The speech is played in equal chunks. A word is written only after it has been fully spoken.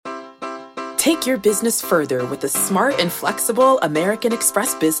Take your business further with the smart and flexible American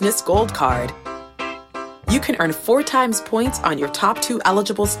Express Business Gold Card. You can earn 4 times points on your top 2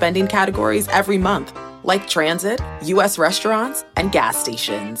 eligible spending categories every month, like transit, U.S. restaurants, and gas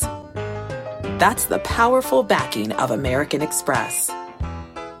stations. That's the powerful backing of American Express.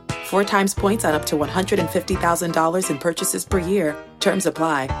 4 times points on up to $150,000 in purchases per year. Terms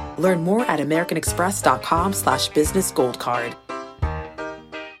apply. Learn more at americanexpress.com/businessgoldcard.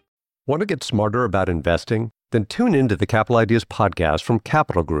 Want to get smarter about investing? Then tune into the Capital Ideas podcast from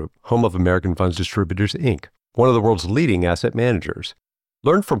Capital Group, home of American Funds Distributors, Inc., one of the world's leading asset managers.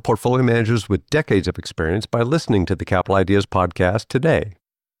 Learn from portfolio managers with decades of experience by listening to the Capital Ideas podcast today.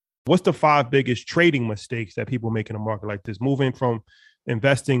 What's the 5 biggest trading mistakes that people make in a market like this, moving from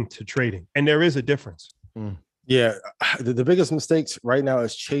investing to trading? And there is a difference. Yeah, the biggest mistakes right now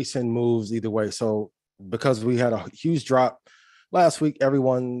is chasing moves either way. So because we had a huge drop last week,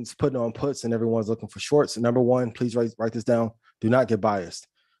 everyone's putting on puts and everyone's looking for shorts. Number one, please write this down. Do not get biased.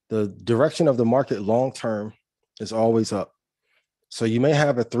 The direction of the market long-term is always up. So you may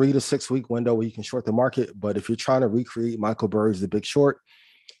have a 3 to 6 week window where you can short the market, but if you're trying to recreate Michael Burry's The Big Short,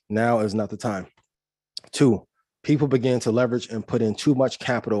 now is not the time. 2, people begin to leverage and put in too much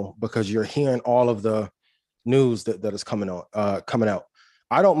capital because you're hearing all of the news that is coming out.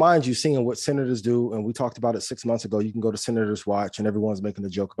 I don't mind you seeing what senators do, and we talked about it 6 months ago. You can go to Senators Watch, and everyone's making a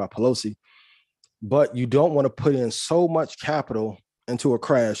joke about Pelosi, but you don't want to put in so much capital into a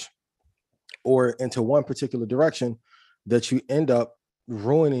crash or into one particular direction that you end up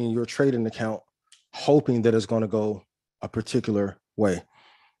ruining your trading account, hoping that it's going to go a particular way.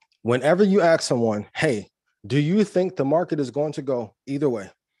 Whenever you ask someone, hey, do you think the market is going to go either way?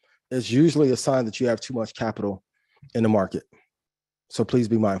 It's usually a sign that you have too much capital in the market. So please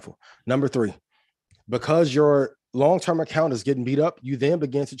be mindful. Number 3, because your long-term account is getting beat up, you then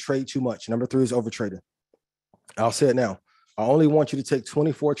begin to trade too much. Number 3 is overtrading. I'll say it now. I only want you to take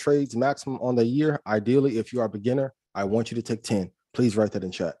 24 trades maximum on the year. Ideally, if you are a beginner, I want you to take 10. Please write that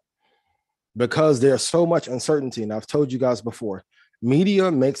in chat. Because there's so much uncertainty, and I've told you guys before,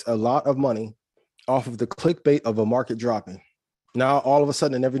 media makes a lot of money off of the clickbait of a market dropping. Now, all of a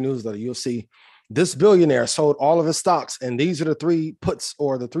sudden in every newsletter, you'll see this billionaire sold all of his stocks, and these are the 3 puts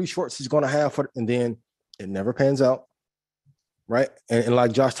or the 3 shorts he's going to have for, and then it never pans out, right? And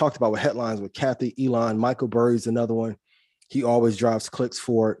like Josh talked about with headlines with Kathy, Elon, Michael Burry's another one. He always drives clicks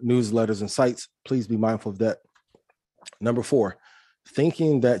for newsletters and sites. Please be mindful of that. Number 4,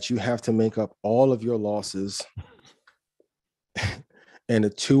 thinking that you have to make up all of your losses in a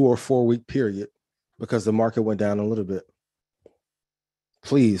 2 or 4 week period because the market went down a little bit.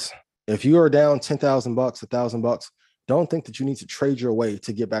 Please, if you are down $10,000, $1,000, don't think that you need to trade your way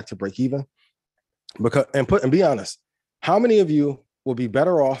to get back to break even. And be honest, how many of you will be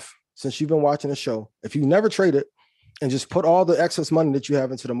better off since you've been watching the show if you never traded and just put all the excess money that you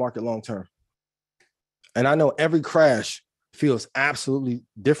have into the market long term? And I know every crash feels absolutely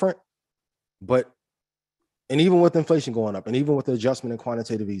different, and even with inflation going up and even with the adjustment in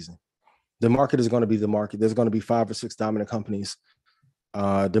quantitative easing, the market is going to be the market. There's going to be 5 or 6 dominant companies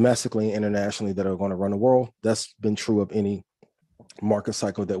domestically and internationally that are going to run the world. That's been true of any market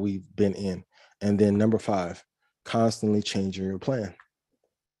cycle that we've been in. And then number 5, constantly changing your plan.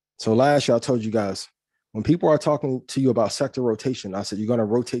 So last year I told you guys, when people are talking to you about sector rotation, I said, you're going to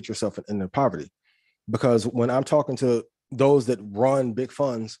rotate yourself into poverty. Because when I'm talking to those that run big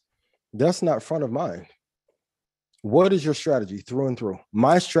funds, that's not front of mind. What is your strategy through and through?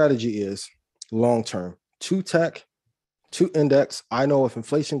 My strategy is long-term, 2 tech, 2 index. I know if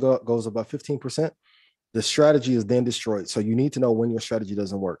inflation goes above 15%, the strategy is then destroyed. So you need to know when your strategy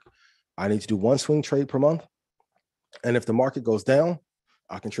doesn't work. I need to do 1 swing trade per month. And if the market goes down,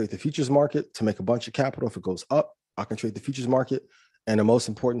 I can trade the futures market to make a bunch of capital. If it goes up, I can trade the futures market. And the most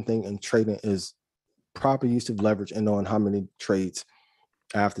important thing in trading is proper use of leverage and knowing how many trades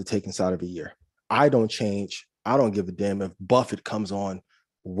I have to take inside of a year. I don't change. I don't give a damn if Buffett comes on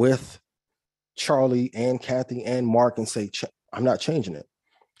with Charlie and Kathy and Mark and say, I'm not changing it.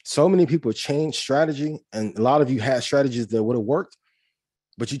 So many people change strategy, and a lot of you had strategies that would have worked,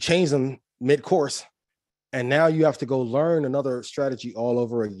 but you change them mid-course, and now you have to go learn another strategy all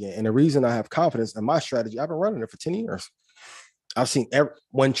over again. And the reason I have confidence in my strategy, I've been running it for 10 years. I've seen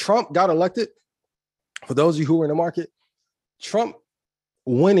when Trump got elected, for those of you who were in the market, Trump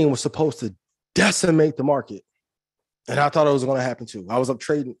winning was supposed to decimate the market. And I thought it was going to happen too. I was up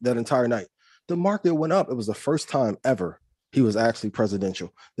trading that entire night. The market went up. It was the first time ever he was actually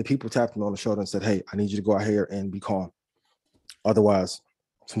presidential. The people tapped him on the shoulder and said, hey, I need you to go out here and be calm. Otherwise,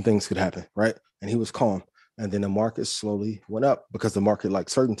 some things could happen, right? And he was calm. And then the market slowly went up because the market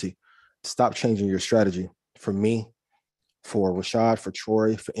likes certainty. stop changing your strategy for me, for Rashad, for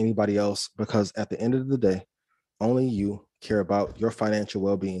Troy, for anybody else, because at the end of the day, only you care about your financial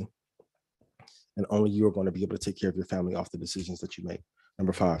well-being, and only you are going to be able to take care of your family off the decisions that you make.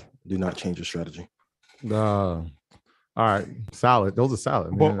 Number 5, do not change your strategy. All right, solid. Those are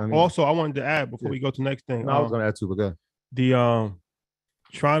solid. But also, I wanted to add before we go to the next thing. No, I was going to add too, but go. The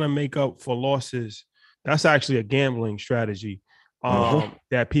trying to make up for losses, that's actually a gambling strategy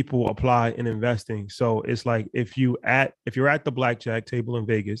that people apply in investing. So it's like if you're at the blackjack table in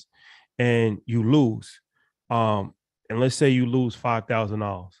Vegas and you lose, and let's say you lose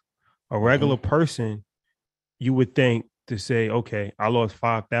 $5,000, a regular person, you would think to say, okay, I lost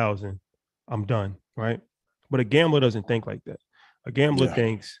 5,000, I'm done, right? But a gambler doesn't think like that. A gambler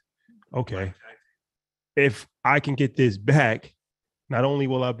thinks, okay, if I can get this back, not only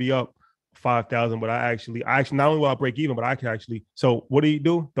will I be up 5,000, but I actually not only will I break even, but I can actually. So what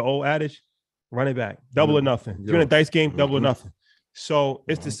do? The old adage, run it back, double or nothing. If you're in a dice game, double or nothing. So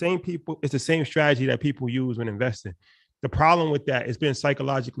it's the same people. It's the same strategy that people use when investing. The problem with that, it's been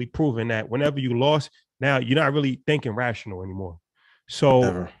psychologically proven that whenever you lost, now you're not really thinking rational anymore.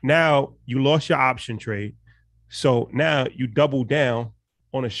 So now you lost your option trade. So now you double down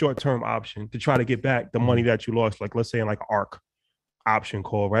on a short-term option to try to get back the money that you lost. Like let's say in like ARK option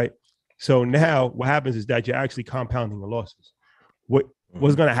call, right? So now what happens is that you're actually compounding the losses.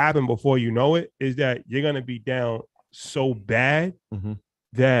 What's going to happen before you know it is that you're going to be down so bad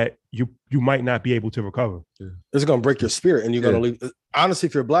that you might not be able to recover. It's going to break your spirit, and you're going to leave. Honestly,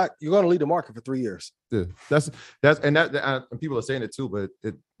 if you're black, you're going to lead the market for 3 years. Yeah, and people are saying it too, but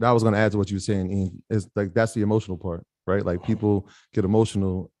I was going to add to what you were saying, Ian, is like that's the emotional part, right? Like people get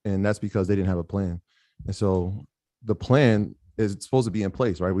emotional, and that's because they didn't have a plan. And so the plan is supposed to be in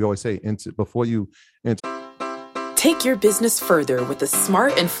place, right? We always say before you enter. Take your business further with the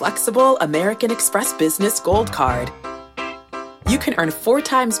smart and flexible American Express Business Gold Card. You can earn 4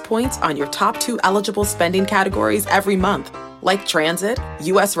 times points on your top 2 eligible spending categories every month, like transit,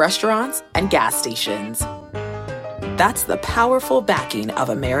 U.S. restaurants, and gas stations. That's the powerful backing of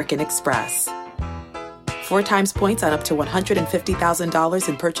American Express. 4 times points on up to $150,000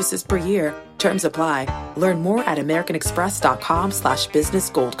 in purchases per year. Terms apply. Learn more at americanexpress.com/business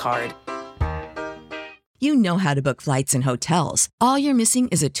gold card. You know how to book flights and hotels. All you're missing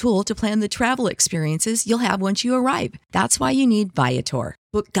is a tool to plan the travel experiences you'll have once you arrive. That's why you need Viator.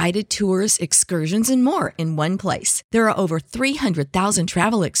 Book guided tours, excursions, and more in one place. There are over 300,000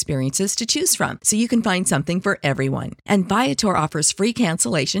 travel experiences to choose from, so you can find something for everyone. And Viator offers free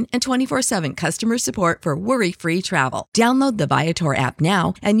cancellation and 24/7 customer support for worry-free travel. Download the Viator app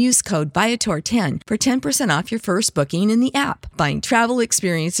now and use code Viator10 for 10% off your first booking in the app. Find travel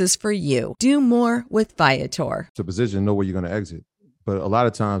experiences for you. Do more with Viator. To position, know where you're going to exit. But a lot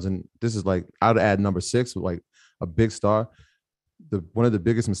of times, and this is like, I would add number 6 with like a big star. One of the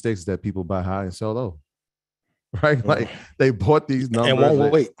biggest mistakes is that people buy high and sell low, right? Like they bought these numbers and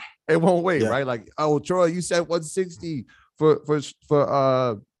won't wait. It won't wait, right? Like, oh, Troy, you said 160 for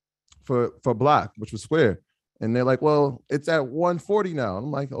block, which was square, and they're like, well, it's at 140 now. I'm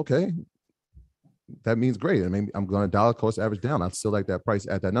like, okay, that means great. I mean, I'm going to dollar cost average down. I still like that price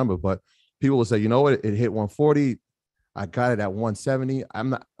at that number, but people will say, you know what? It hit 140. I got it at 170. I'm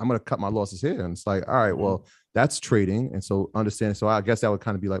going to cut my losses here. And it's like, all right, well, that's trading. And so understanding. So I guess that would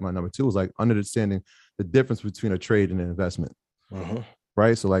kind of be like my number 2 is like understanding the difference between a trade and an investment.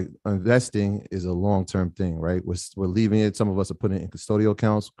 Right. So like investing is a long-term thing, right? We're leaving it. Some of us are putting it in custodial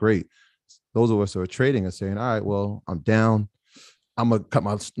accounts. Great. Those of us who are trading are saying, all right, well, I'm down. I'm going to cut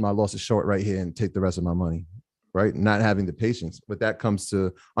my losses short right here and take the rest of my money. Right. Not having the patience, but that comes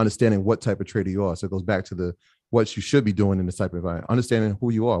to understanding what type of trader you are. So it goes back to what you should be doing in this type of environment, understanding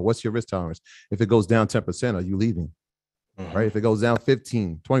who you are. What's your risk tolerance? If it goes down 10%, are you leaving? Right? If it goes down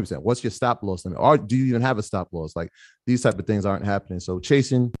 15, 20%, what's your stop loss limit? Or do you even have a stop loss? Like these type of things aren't happening. So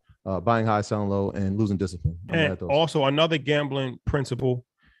chasing, buying high, selling low, and losing discipline. And also another gambling principle.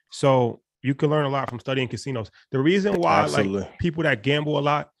 So you can learn a lot from studying casinos. The reason why like people that gamble a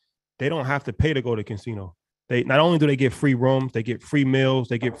lot, they don't have to pay to go to casino. They not only do they get free rooms, they get free meals,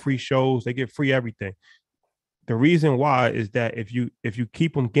 they get free shows, they get free everything. The reason why is that if you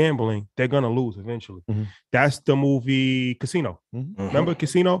keep them gambling, they're gonna lose eventually. That's the movie Casino. Remember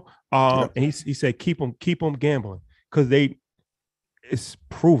Casino? And he said keep them gambling because it's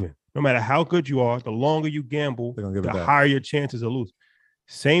proven. No matter how good you are, the longer you gamble, the higher your chances of losing.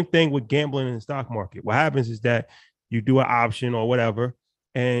 Same thing with gambling in the stock market. What happens is that you do an option or whatever,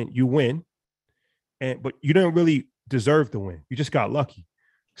 and you win, but you didn't really deserve to win. You just got lucky.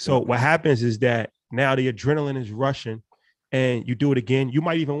 So what happens is that now the adrenaline is rushing and you do it again, you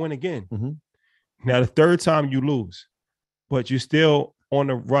might even win again. Mm-hmm. Now, the third time you lose, but you're still on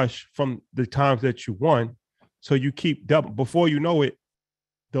the rush from the times that you won. So you keep double. Before you know it,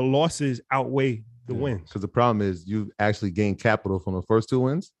 the losses outweigh the wins. Because the problem is you actually gain capital from the first 2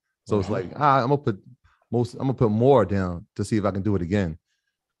 wins. So it's like, I'm gonna put more down to see if I can do it again.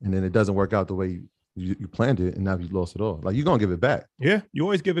 And then it doesn't work out the way you planned it, and now you lost it all. Like, you're gonna give it back. Yeah, you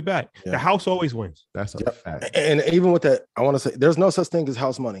always give it back. The house always wins. That's a fact. And even with that, I want to say there's no such thing as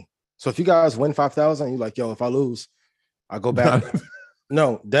house money. So if you guys win 5,000, you're like, yo, if I lose, I go back.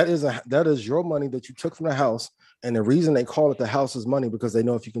 No, that is your money that you took from the house. And the reason they call it the house's money, because they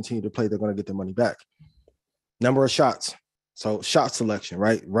know if you continue to play, they're going to get their money back. Number of shots. So shot selection,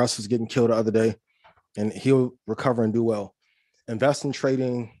 right? Russ was getting killed the other day, and he'll recover and do well. Investing,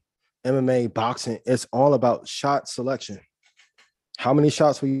 trading, MMA, boxing, it's all about shot selection. How many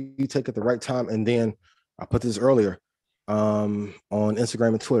shots will you take at the right time? And then I put this earlier on Instagram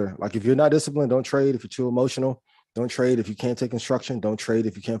and Twitter. Like, if you're not disciplined, don't trade. If you're too emotional, don't trade. If you can't take instruction, don't trade.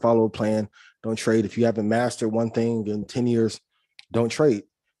 If you can't follow a plan, don't trade. If you haven't mastered one thing in 10 years, don't trade.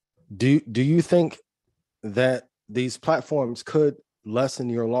 Do you think that these platforms could lessen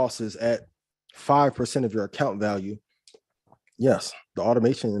your losses at 5% of your account value? Yes, the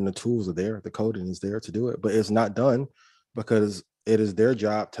automation and the tools are there. The coding is there to do it, but it's not done because it is their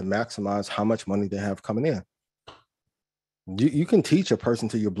job to maximize how much money they have coming in. You can teach a person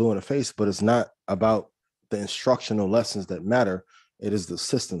till you're blue in the face, but it's not about the instructional lessons that matter. It is the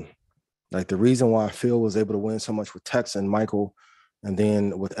system. Like, the reason why Phil was able to win so much with Tex and Michael, and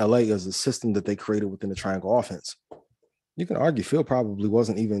then with LA, is the system that they created within the triangle offense. You can argue Phil probably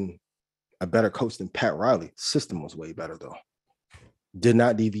wasn't even a better coach than Pat Riley. System was way better though. Did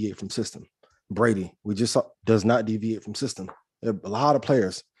not deviate from system. Brady, we just saw, does not deviate from system. There are a lot of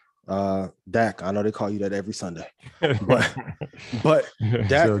players. Dak, I know they call you that every Sunday, but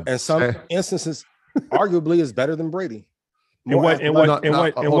Dak in some instances arguably is better than Brady. More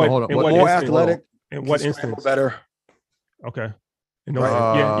athletic. In what instance? Better. Okay.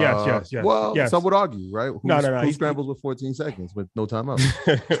 Yes. Well, yes. Some would argue, right? Who scrambles with 14 seconds with no timeout?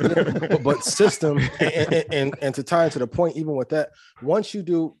 but system, and to tie into the point, even with that, once you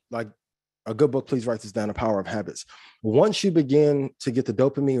do, like, a good book, please write this down, The Power of Habits. Once you begin to get the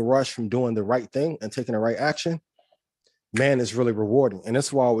dopamine rush from doing the right thing and taking the right action, man, it's really rewarding. And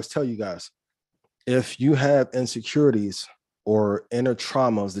that's why I always tell you guys, if you have insecurities or inner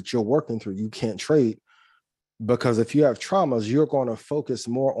traumas that you're working through, you can't trade. Because if you have traumas, you're going to focus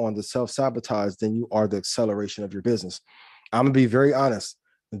more on the self-sabotage than you are the acceleration of your business. I'm going to be very honest.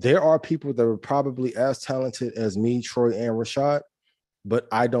 There are people that are probably as talented as me, Troy, and Rashad, but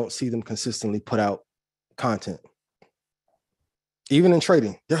I don't see them consistently put out content. Even in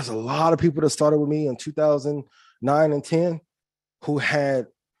trading, there's a lot of people that started with me in 2009 and 10 who had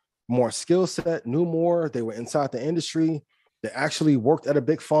more skill set, knew more. They were inside the industry. They actually worked at a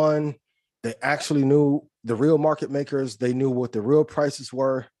big fund. They actually knew the real market makers. They knew what the real prices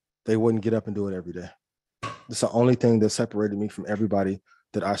were. They wouldn't get up and do it every day. It's the only thing that separated me from everybody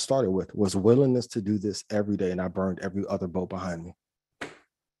that I started with, was willingness to do this every day. And I burned every other boat behind me.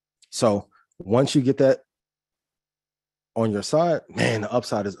 So once you get that on your side, man, the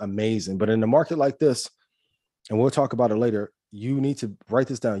upside is amazing. But in a market like this, and we'll talk about it later, you need to write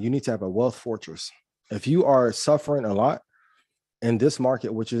this down. You need to have a wealth fortress. If you are suffering a lot in this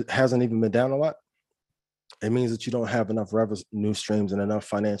market, which hasn't even been down a lot, it means that you don't have enough revenue streams and enough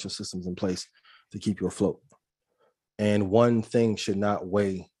financial systems in place to keep you afloat. And one thing should not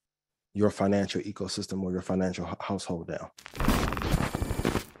weigh your financial ecosystem or your financial household down.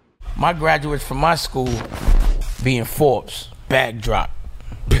 My graduates from my school being Forbes, bag drop.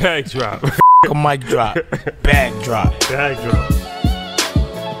 Bag drop. A mic drop. Bag drop. Bag drop.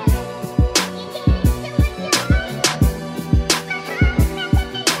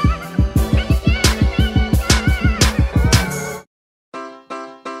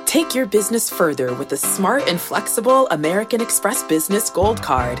 Take your business further with the smart and flexible American Express Business Gold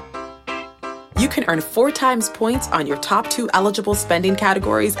Card. You can earn 4 times points on your top 2 eligible spending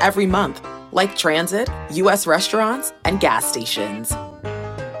categories every month, like transit, U.S. restaurants, and gas stations.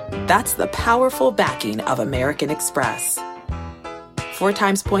 That's the powerful backing of American Express. 4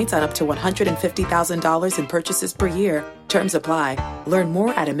 times points on up to $150,000 in purchases per year. Terms apply. Learn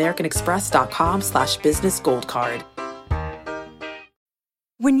more at americanexpress.com/business gold card.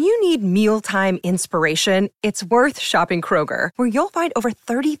 When you need mealtime inspiration, it's worth shopping Kroger, where you'll find over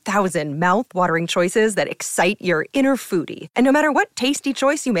 30,000 mouth-watering choices that excite your inner foodie. And no matter what tasty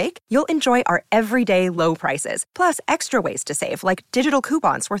choice you make, you'll enjoy our everyday low prices, plus extra ways to save, like digital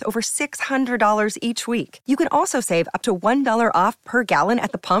coupons worth over $600 each week. You can also save up to $1 off per gallon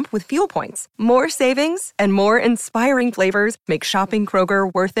at the pump with fuel points. More savings and more inspiring flavors make shopping Kroger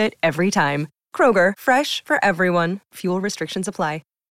worth it every time. Kroger, fresh for everyone. Fuel restrictions apply.